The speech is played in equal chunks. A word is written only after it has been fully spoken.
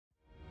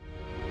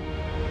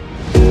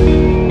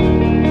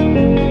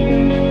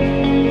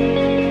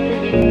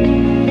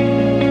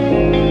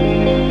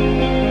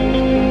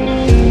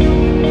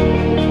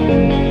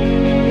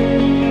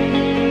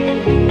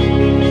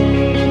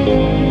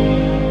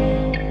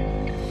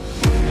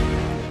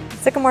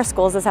Sycamore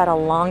Schools has had a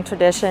long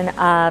tradition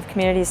of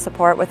community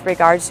support with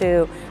regard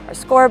to our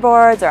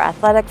scoreboards, our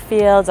athletic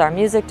fields, our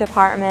music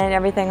department,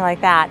 everything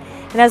like that.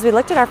 And as we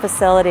looked at our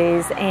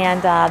facilities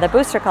and the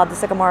booster club, the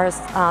Sycamore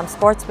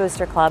Sports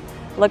Booster Club,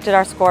 looked at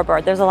our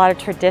scoreboard. There's a lot of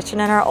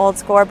tradition in our old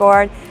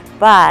scoreboard,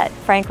 but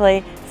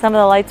frankly, some of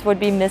the lights would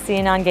be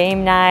missing on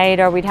game night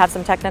or we'd have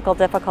some technical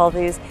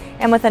difficulties.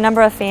 And with the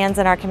number of fans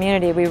in our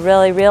community, we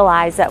really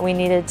realized that we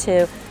needed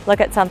to look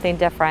at something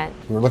different.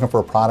 We were looking for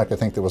a product, I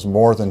think, that was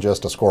more than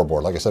just a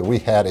scoreboard. Like I said, we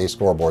had a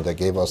scoreboard that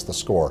gave us the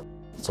score.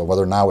 So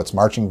whether now it's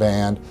marching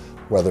band,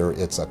 whether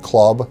it's a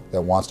club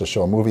that wants to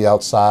show a movie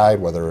outside,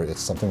 whether it's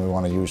something we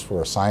want to use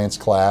for a science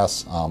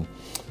class,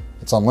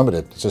 it's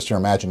unlimited. It's just your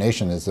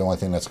imagination is the only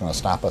thing that's going to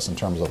stop us in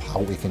terms of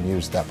how we can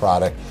use that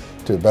product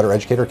to better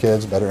educate our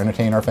kids, better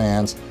entertain our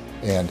fans,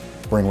 and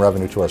bring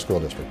revenue to our school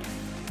district.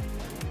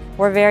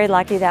 We're very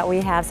lucky that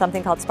we have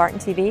something called Spartan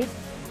TV.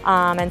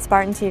 And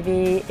Spartan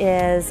TV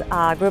is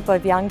a group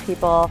of young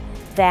people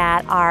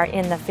that are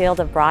in the field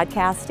of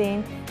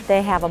broadcasting.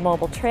 They have a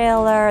mobile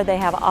trailer, they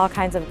have all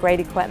kinds of great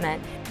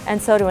equipment.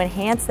 And so to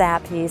enhance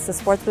that piece, the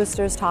Sports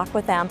Boosters talk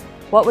with them.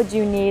 What would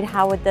you need?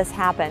 How would this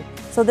happen?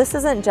 So this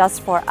isn't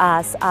just for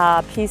us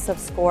a piece of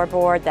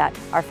scoreboard that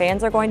our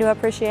fans are going to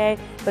appreciate,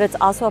 but it's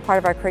also a part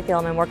of our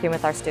curriculum and working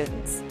with our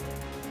students.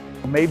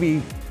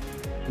 Maybe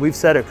we've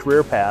set a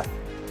career path.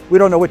 We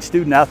don't know which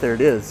student out there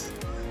it is,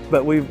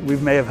 but we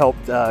may have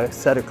helped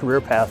set a career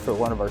path for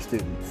one of our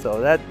students. So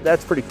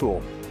that's pretty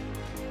cool.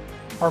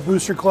 Our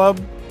booster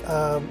club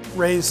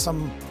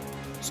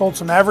sold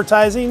some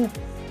advertising,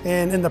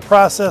 and in the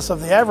process of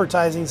the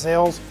advertising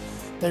sales,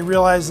 they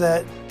realized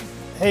that,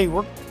 hey,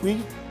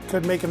 we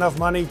could make enough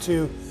money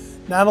to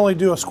not only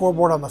do a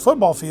scoreboard on the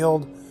football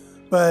field,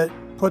 but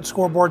put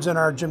scoreboards in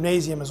our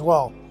gymnasium as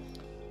well.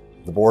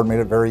 The board made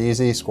it very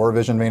easy,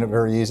 ScoreVision made it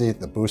very easy,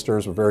 the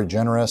boosters were very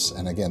generous,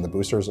 and again, the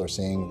boosters are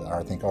seeing,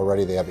 I think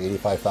already they have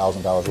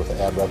 $85,000 worth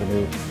of ad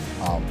revenue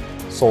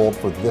sold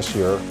for this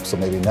year, so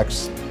maybe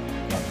next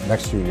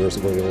few years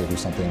we'll be able to do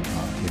something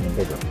even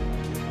bigger.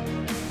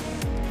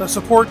 The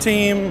support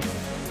team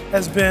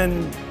has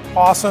been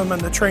awesome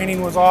and the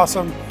training was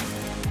awesome.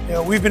 You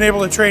know, we've been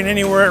able to train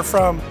anywhere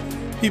from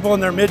people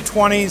in their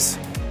mid-20s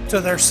to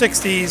their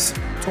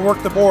 60s to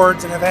work the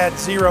boards and have had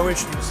zero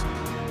issues.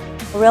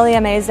 We're really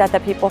amazed at the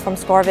people from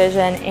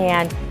ScoreVision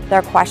and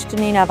their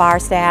questioning of our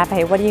staff.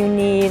 Hey, what do you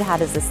need? How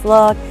does this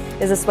look?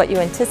 Is this what you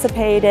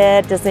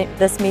anticipated? Does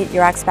this meet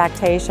your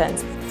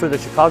expectations? For the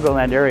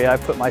Chicagoland area, I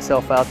put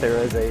myself out there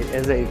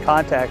as a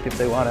contact. If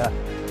they want to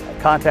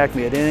contact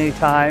me at any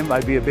time,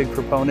 I'd be a big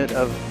proponent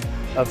of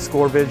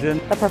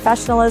ScoreVision. The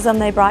professionalism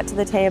they brought to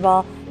the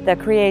table, the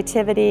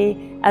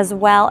creativity, as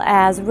well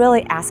as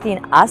really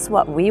asking us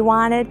what we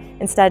wanted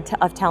instead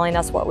of telling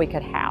us what we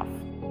could have.